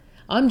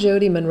I'm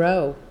Jody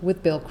Monroe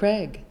with Bill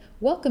Craig.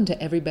 Welcome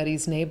to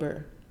Everybody's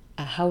Neighbor,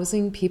 a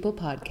Housing People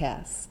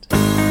podcast.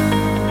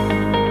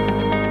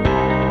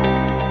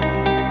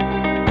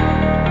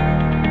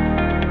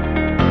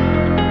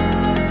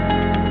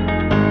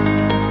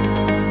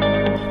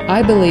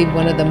 I believe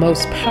one of the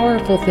most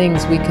powerful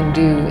things we can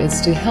do is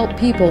to help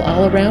people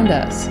all around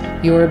us.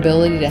 Your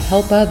ability to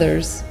help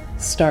others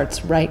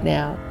starts right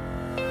now.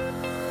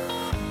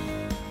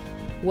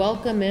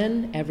 Welcome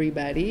in,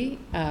 everybody.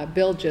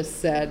 Bill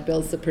just said,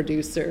 Bill's the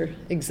producer,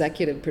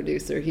 executive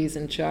producer, he's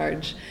in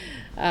charge.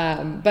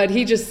 But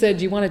he just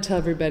said, you want to tell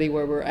everybody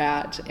where we're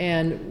at.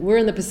 And we're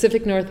in the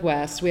Pacific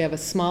Northwest. We have a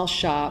small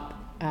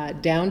shop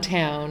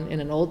downtown in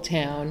an old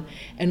town,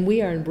 and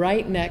we are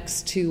right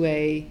next to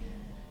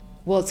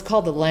it's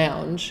called the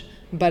Lounge,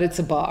 but it's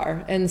a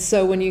bar. And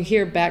so when you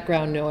hear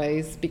background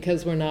noise,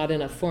 because we're not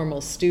in a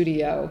formal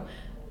studio,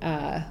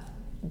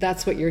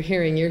 that's what you're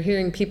hearing. You're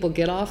hearing people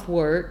get off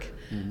work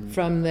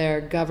from their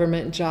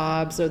government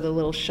jobs or the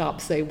little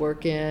shops they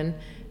work in,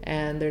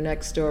 and they're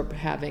next door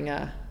having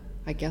a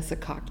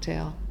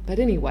cocktail. But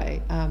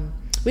anyway,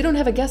 we don't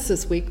have a guest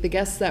this week. The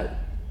guest that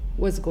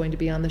was going to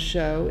be on the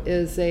show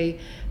is a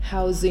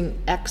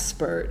housing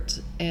expert,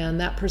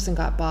 and that person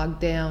got bogged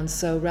down.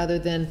 So rather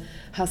than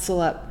hustle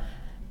up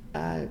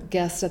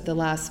guests at the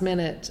last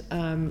minute,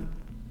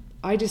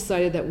 I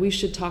decided that we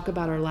should talk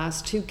about our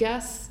last two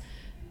guests.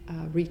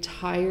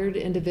 Retired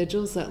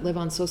individuals that live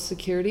on Social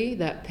Security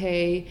that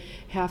pay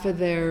half of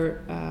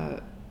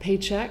their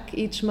paycheck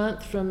each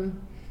month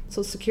from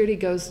Social Security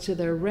goes to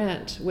their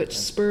rent, which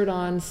spurred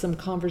on some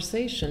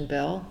conversation,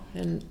 Bill,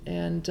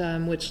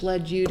 and which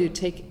led you to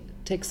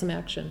take some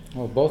action.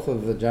 Well, both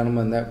of the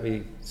gentlemen that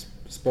we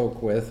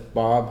spoke with,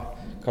 Bob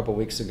a couple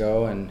weeks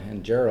ago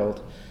and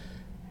Gerald,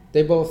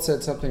 they both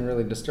said something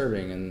really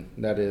disturbing, and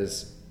that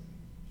is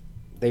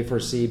they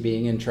foresee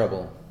being in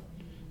trouble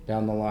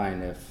down the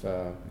line if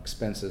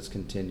expenses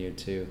continue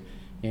to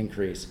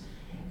increase.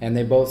 And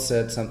they both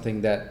said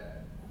something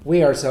that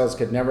we ourselves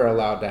could never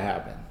allow to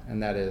happen,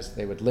 and that is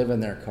they would live in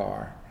their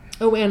car.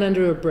 Oh, and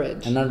under a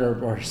bridge.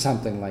 Or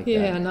something like that.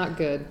 Yeah, not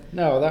good.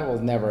 No, that will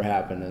never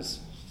happen as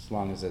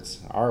long as it's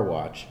our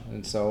watch.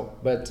 And so,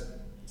 but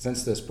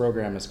since this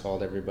program is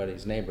called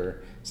Everybody's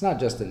Neighbor, it's not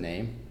just a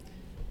name.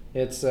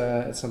 It's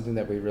something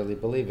that we really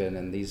believe in,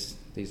 and these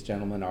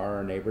gentlemen are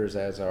our neighbors,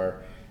 as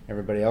are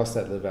everybody else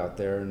that live out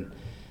there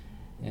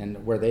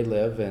and where they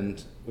live,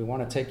 and we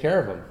want to take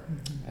care of them.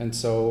 Mm-hmm. And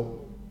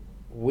so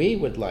we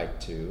would like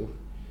to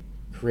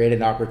create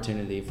an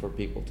opportunity for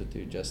people to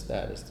do just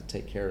that, is to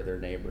take care of their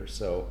neighbors.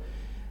 So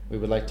we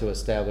would like to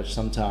establish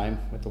some time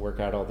to work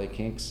out all the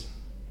kinks.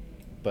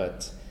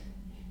 But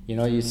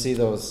you see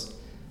those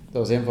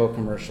info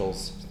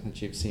commercials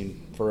that you've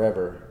seen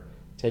forever,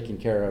 taking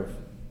care of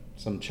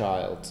some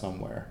child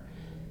somewhere,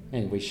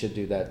 and we should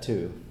do that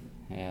too.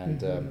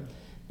 And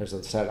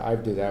I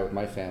do that with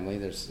my family.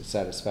 There's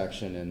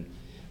satisfaction in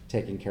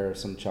taking care of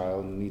some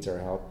child who needs our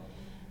help.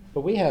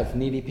 But we have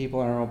needy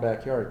people in our own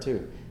backyard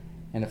too.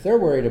 And if they're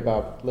worried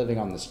about living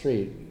on the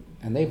street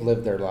and they've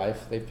lived their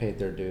life, they've paid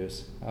their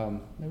dues,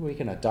 maybe we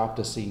can adopt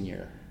a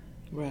senior.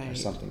 Right. Or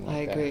something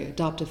like that. I agree.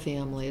 Adopt a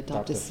family,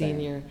 adopt a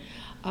senior.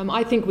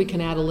 I think we can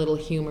add a little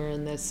humor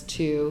in this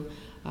too,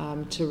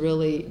 to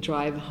really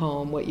drive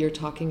home what you're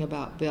talking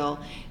about, Bill.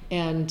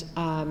 And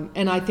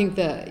I think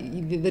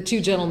the two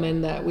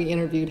gentlemen that we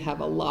interviewed have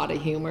a lot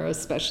of humor,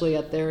 especially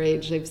at their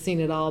age. They've seen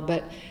it all.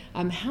 But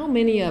how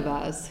many of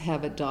us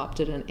have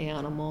adopted an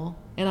animal?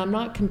 And I'm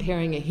not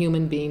comparing a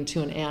human being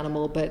to an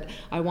animal, but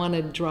I want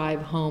to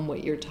drive home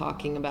what you're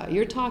talking about.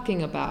 You're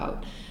talking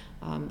about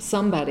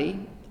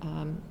somebody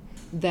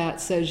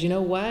that says, you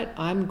know what,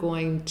 I'm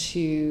going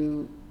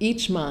to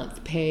each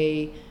month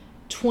pay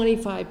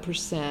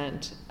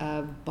 25%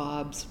 of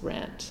Bob's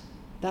rent.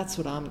 That's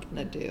what I'm going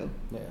to do.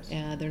 Yes.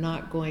 And they're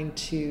not going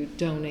to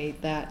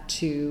donate that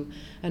to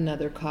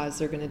another cause.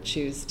 They're going to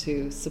choose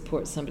to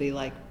support somebody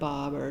like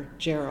Bob or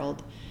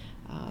Gerald.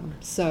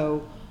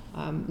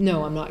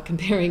 No, I'm not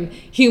comparing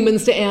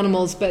humans to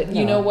animals, but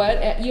you know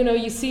what?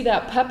 You see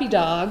that puppy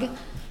dog,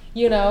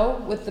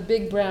 with the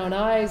big brown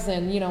eyes,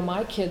 and,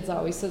 my kids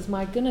always says,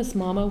 my goodness,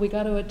 Mama, we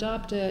got to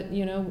adopt it.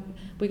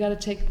 We got to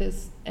take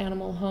this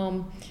animal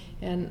home.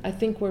 And I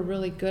think we're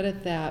really good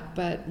at that,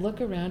 but look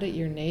around at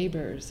your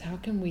neighbors. How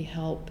can we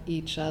help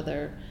each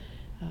other?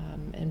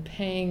 And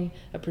paying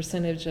a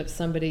percentage of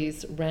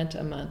somebody's rent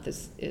a month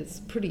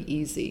is pretty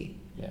easy.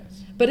 Yes.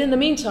 But in the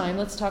meantime,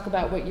 let's talk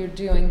about what you're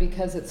doing,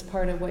 because it's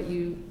part of what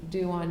you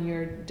do on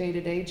your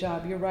day-to-day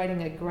job. You're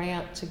writing a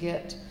grant to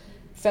get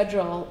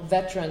federal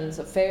Veterans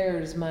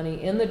Affairs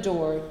money in the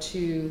door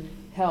to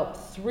help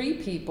 3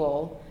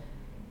 people.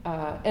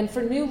 And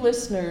for new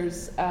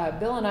listeners,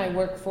 Bill and I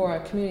work for a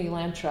community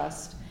land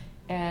trust,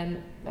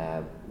 and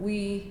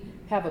we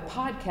have a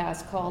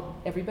podcast called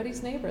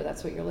Everybody's Neighbor.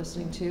 That's what you're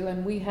listening to,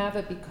 and we have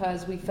it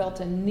because we felt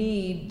a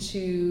need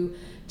to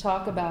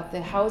talk about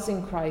the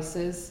housing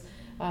crisis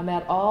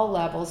at all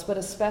levels, but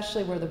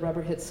especially where the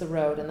rubber hits the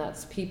road, and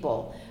that's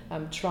people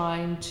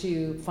trying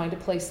to find a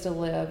place to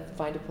live,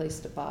 find a place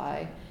to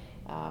buy.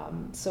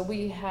 So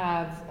we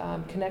have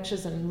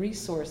connections and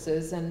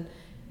resources,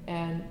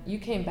 and you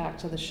came back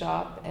to the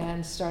shop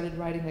and started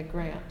writing a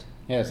grant.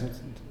 Yes,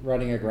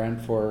 writing a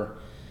grant for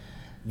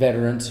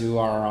veterans who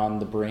are on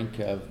the brink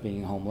of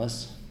being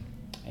homeless.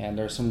 And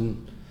there's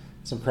some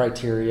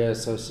criteria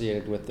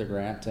associated with the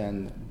grant,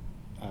 and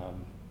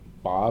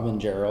Bob and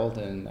Gerald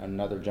and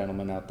another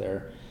gentleman out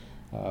there,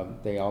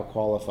 they all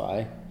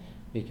qualify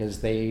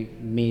because they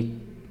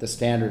meet the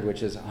standard,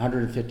 which is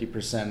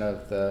 150%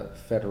 of the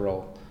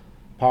federal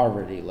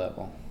poverty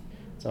level.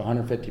 So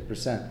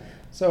 150%.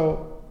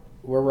 So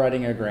we're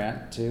writing a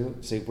grant to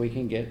see if we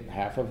can get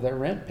half of their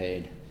rent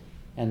paid.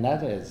 And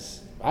that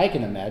is, I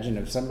can imagine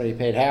if somebody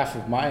paid half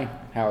of my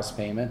house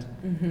payment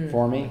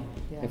for me,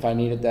 if I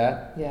needed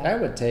that,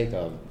 that would take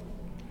a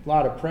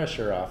lot of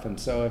pressure off. And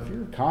so if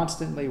you're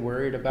constantly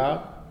worried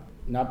about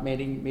not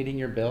meeting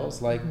your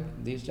bills, like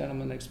these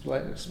gentlemen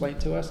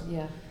explained to us,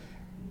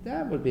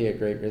 that would be a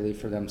great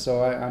relief for them.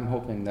 So I'm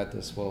hoping that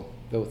this will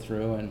go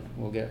through and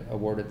we'll get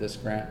awarded this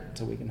grant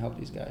so we can help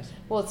these guys.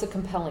 Well, it's a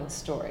compelling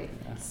story.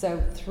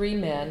 So 3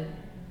 men,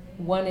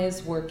 one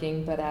is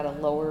working but at a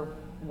lower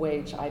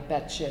wage. I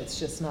bet you it's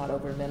just not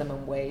over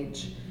minimum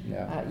wage,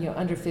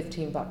 under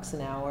 $15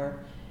 an hour.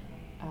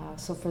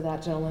 So for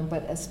that gentleman,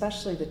 but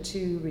especially the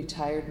 2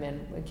 retired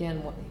men,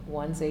 again,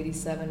 one's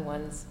 87,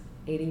 one's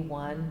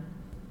 81.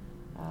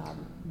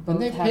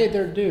 And they've paid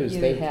their dues.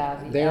 They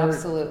have,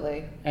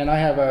 absolutely. And I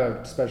have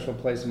a special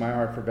place in my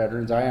heart for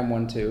veterans. I am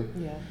one too.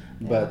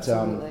 But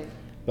absolutely.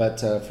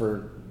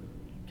 For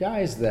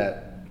guys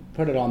that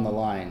put it on the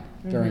line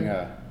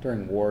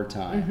during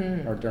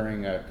wartime or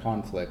during a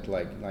conflict,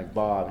 like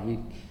Bob, he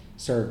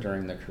served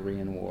during the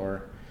Korean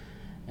War.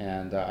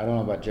 And I don't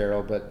know about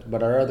Gerald,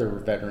 but our other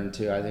veteran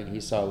too, I think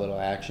he saw a little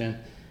action.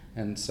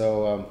 And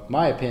so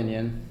my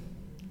opinion,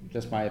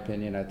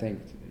 I think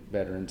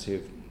veterans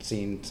who've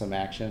seen some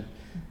action,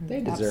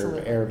 they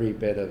deserve every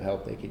bit of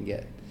help they can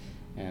get.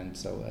 And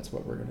so that's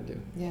what we're going to do.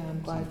 Yeah,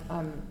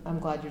 I'm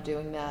glad you're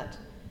doing that.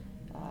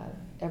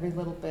 Every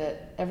little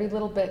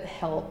bit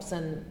helps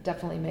and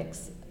definitely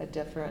makes a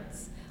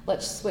difference.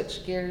 Let's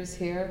switch gears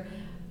here.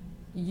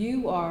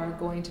 You are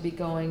going to be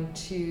going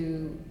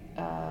to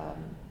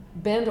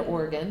Bend,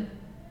 Oregon,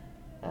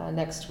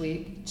 next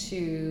week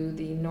to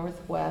the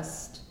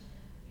Northwest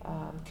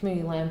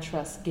Community Land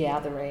Trust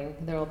gathering.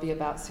 There will be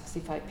about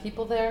 65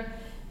 people there,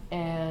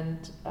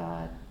 and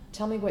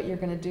tell me what you're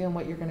going to do and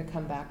what you're going to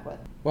come back with.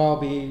 Well, I'll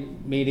be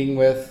meeting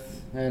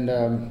with and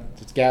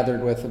it's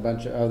gathered with a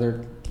bunch of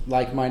other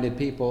like-minded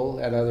people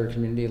at other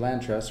community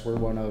land trusts. We're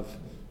one of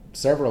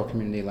several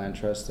community land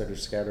trusts that are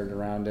scattered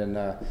around in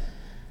the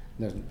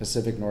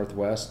Pacific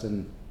Northwest,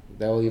 and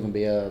there'll even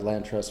be a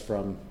land trust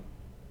from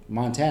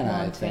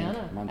Montana, I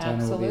think.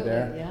 Montana will be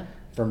there.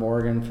 From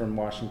Oregon, from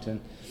Washington.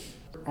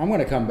 I'm going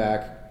to come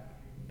back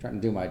trying to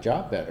do my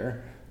job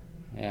better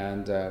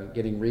and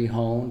getting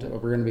rehoned. We're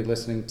going to be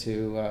listening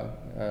to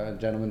a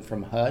gentleman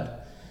from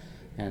HUD,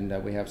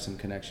 and we have some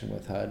connection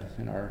with HUD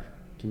in our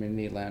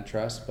community land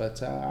trust.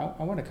 But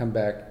I want to come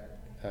back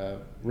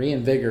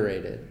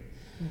reinvigorated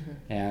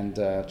and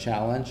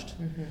challenged,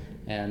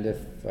 and if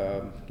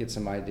get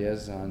some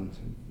ideas on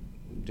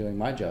doing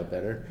my job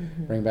better,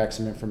 bring back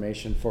some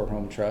information for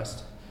Home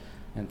Trust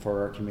and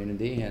for our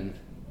community, and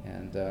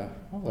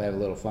we'll have a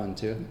little fun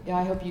too. Yeah,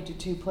 I hope you do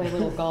too. Play a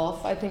little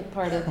golf. I think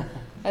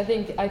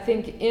I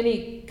think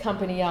any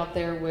company out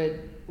there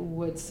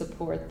would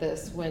support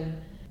this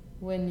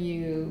when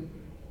you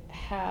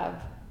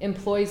have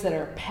employees that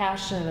are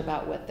passionate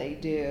about what they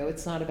do.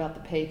 It's not about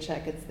the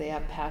paycheck. It's they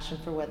have passion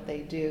for what they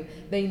do.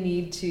 They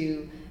need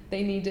to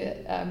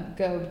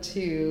go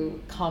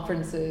to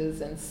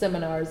conferences and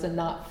seminars and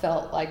not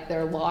felt like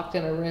they're locked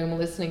in a room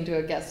listening to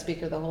a guest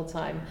speaker the whole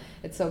time.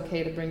 It's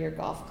okay to bring your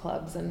golf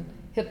clubs and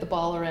hit the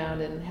ball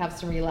around and have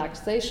some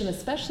relaxation,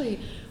 especially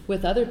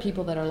with other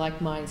people that are like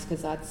minds,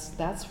 because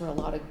that's where a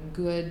lot of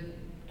good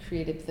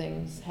creative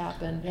things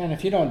happen. Yeah, and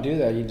if you don't do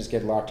that, you just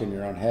get locked in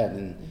your own head.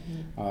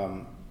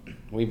 And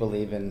we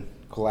believe in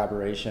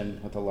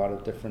collaboration with a lot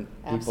of different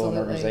people and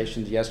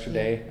organizations.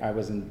 Yesterday, I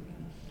was in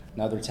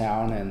another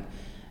town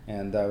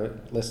and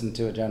listened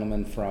to a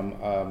gentleman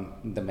from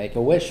the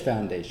Make-A-Wish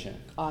Foundation.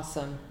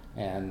 Awesome.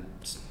 And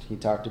he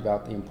talked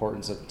about the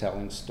importance of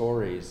telling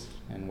stories,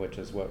 and which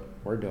is what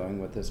we're doing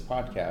with this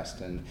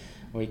podcast. And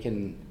we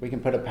can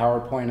put a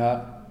PowerPoint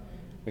up,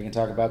 we can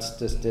talk about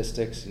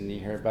statistics, and you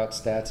hear about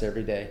stats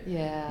every day.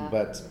 Yeah.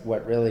 But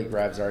what really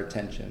grabs our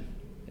attention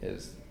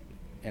is,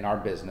 in our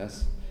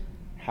business,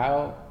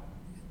 how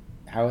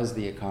is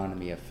the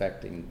economy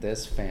affecting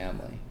this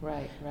family?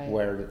 Right.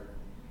 Where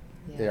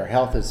their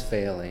health is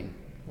failing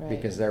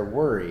because they're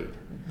worried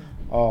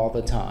all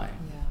the time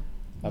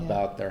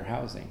about their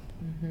housing.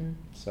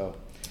 So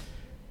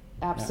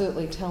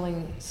absolutely,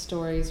 telling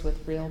stories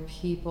with real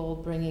people,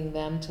 bringing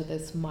them to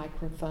this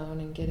microphone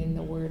and getting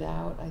the word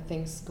out, I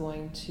think is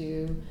going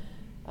to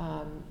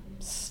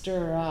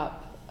stir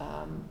up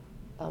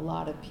a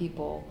lot of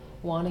people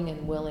wanting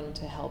and willing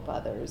to help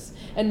others.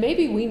 And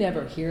maybe we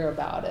never hear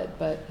about it,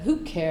 but who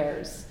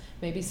cares?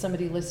 maybe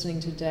somebody listening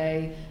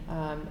today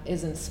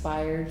is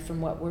inspired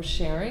from what we're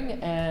sharing,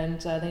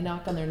 and they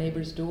knock on their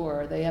neighbor's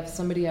door. They have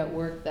somebody at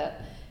work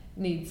that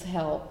needs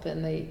help,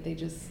 and they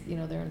just,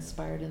 they're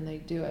inspired and they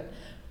do it.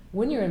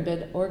 When you're in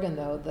Bend, Oregon,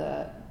 though,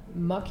 the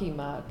Mucky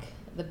Muck,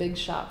 the big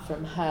shop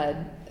from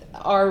HUD,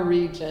 our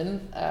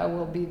region,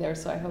 will be there.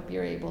 So I hope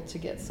you're able to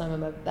get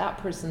some of that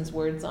person's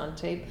words on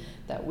tape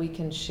that we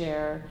can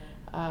share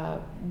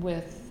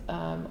with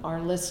our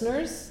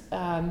listeners.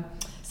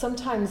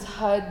 Sometimes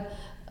HUD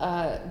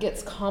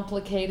gets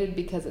complicated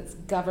because it's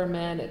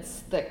government,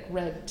 it's thick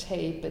red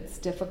tape, it's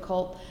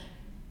difficult.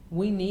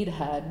 We need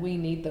HUD. We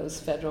need those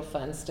federal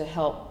funds to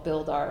help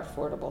build our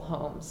affordable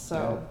homes.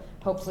 So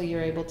hopefully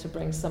you're able to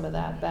bring some of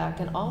that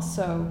back. And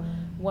also,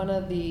 one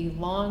of the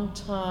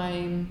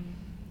longtime,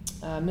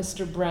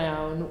 Mr.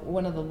 Brown,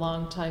 one of the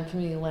longtime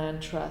community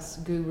land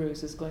trust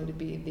gurus, is going to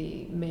be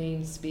the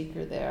main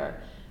speaker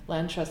there.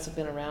 Land trusts have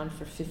been around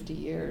for 50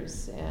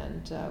 years,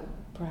 and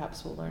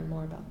perhaps we'll learn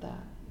more about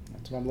that.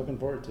 That's what I'm looking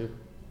forward to.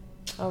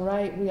 All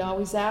right, we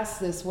always ask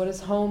this: what does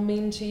home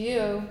mean to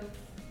you?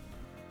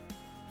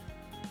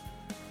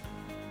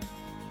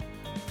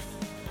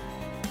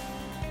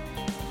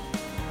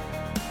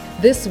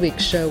 This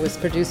week's show was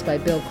produced by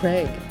Bill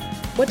Craig.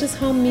 What does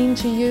home mean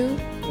to you?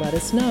 Let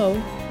us know.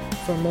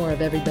 For more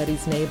of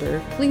Everybody's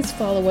Neighbor, please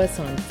follow us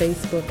on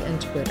Facebook and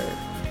Twitter.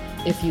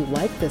 If you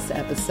like this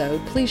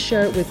episode, please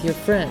share it with your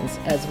friends,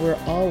 as we're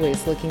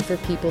always looking for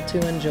people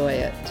to enjoy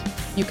it.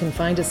 You can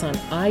find us on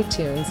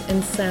iTunes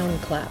and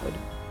SoundCloud.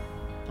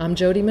 I'm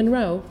Jody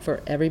Monroe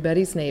for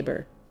Everybody's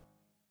Neighbor.